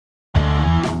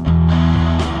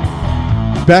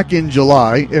Back in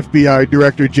July, FBI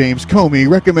Director James Comey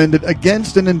recommended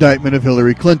against an indictment of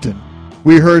Hillary Clinton.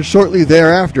 We heard shortly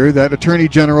thereafter that Attorney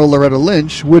General Loretta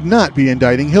Lynch would not be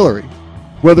indicting Hillary.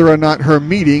 Whether or not her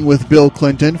meeting with Bill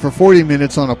Clinton for 40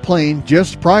 minutes on a plane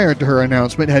just prior to her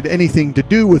announcement had anything to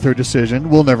do with her decision,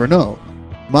 we'll never know.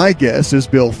 My guess is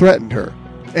Bill threatened her.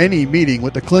 Any meeting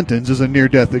with the Clintons is a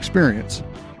near-death experience.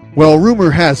 Well,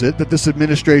 rumor has it that this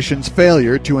administration's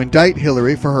failure to indict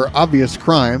Hillary for her obvious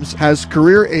crimes has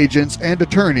career agents and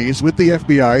attorneys with the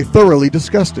FBI thoroughly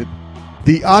disgusted.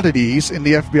 The oddities in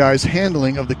the FBI's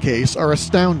handling of the case are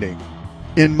astounding.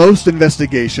 In most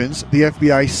investigations, the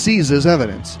FBI seizes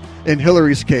evidence. In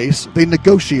Hillary's case, they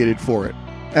negotiated for it.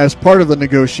 As part of the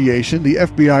negotiation, the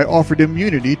FBI offered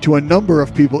immunity to a number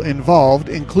of people involved,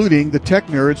 including the tech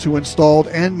nerds who installed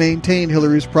and maintained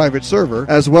Hillary's private server,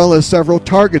 as well as several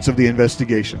targets of the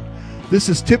investigation. This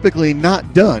is typically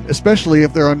not done, especially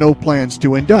if there are no plans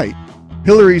to indict.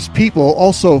 Hillary's people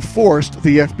also forced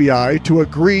the FBI to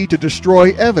agree to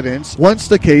destroy evidence once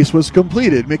the case was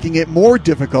completed, making it more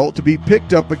difficult to be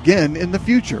picked up again in the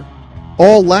future.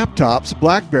 All laptops,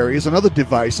 Blackberries, and other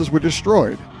devices were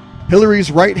destroyed.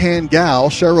 Hillary's right-hand gal,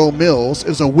 Cheryl Mills,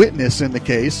 is a witness in the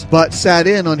case, but sat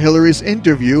in on Hillary's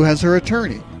interview as her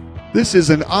attorney. This is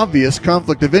an obvious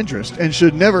conflict of interest and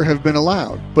should never have been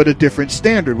allowed, but a different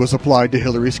standard was applied to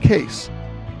Hillary's case.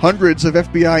 Hundreds of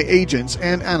FBI agents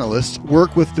and analysts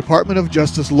work with Department of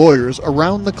Justice lawyers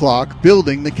around the clock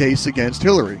building the case against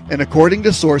Hillary, and according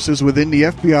to sources within the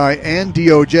FBI and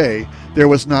DOJ, there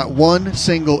was not one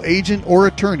single agent or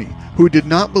attorney who did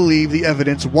not believe the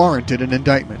evidence warranted an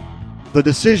indictment. The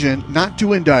decision not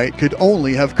to indict could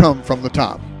only have come from the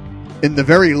top. In the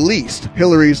very least,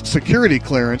 Hillary's security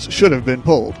clearance should have been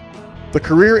pulled. The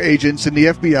career agents in the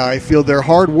FBI feel their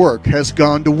hard work has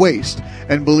gone to waste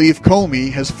and believe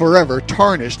Comey has forever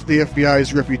tarnished the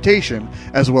FBI's reputation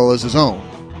as well as his own.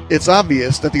 It's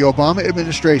obvious that the Obama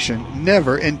administration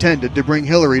never intended to bring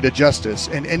Hillary to justice,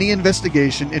 and any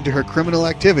investigation into her criminal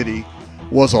activity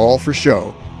was all for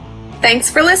show.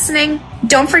 Thanks for listening.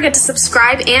 Don't forget to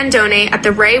subscribe and donate at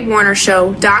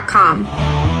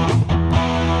theraywarnershow.com.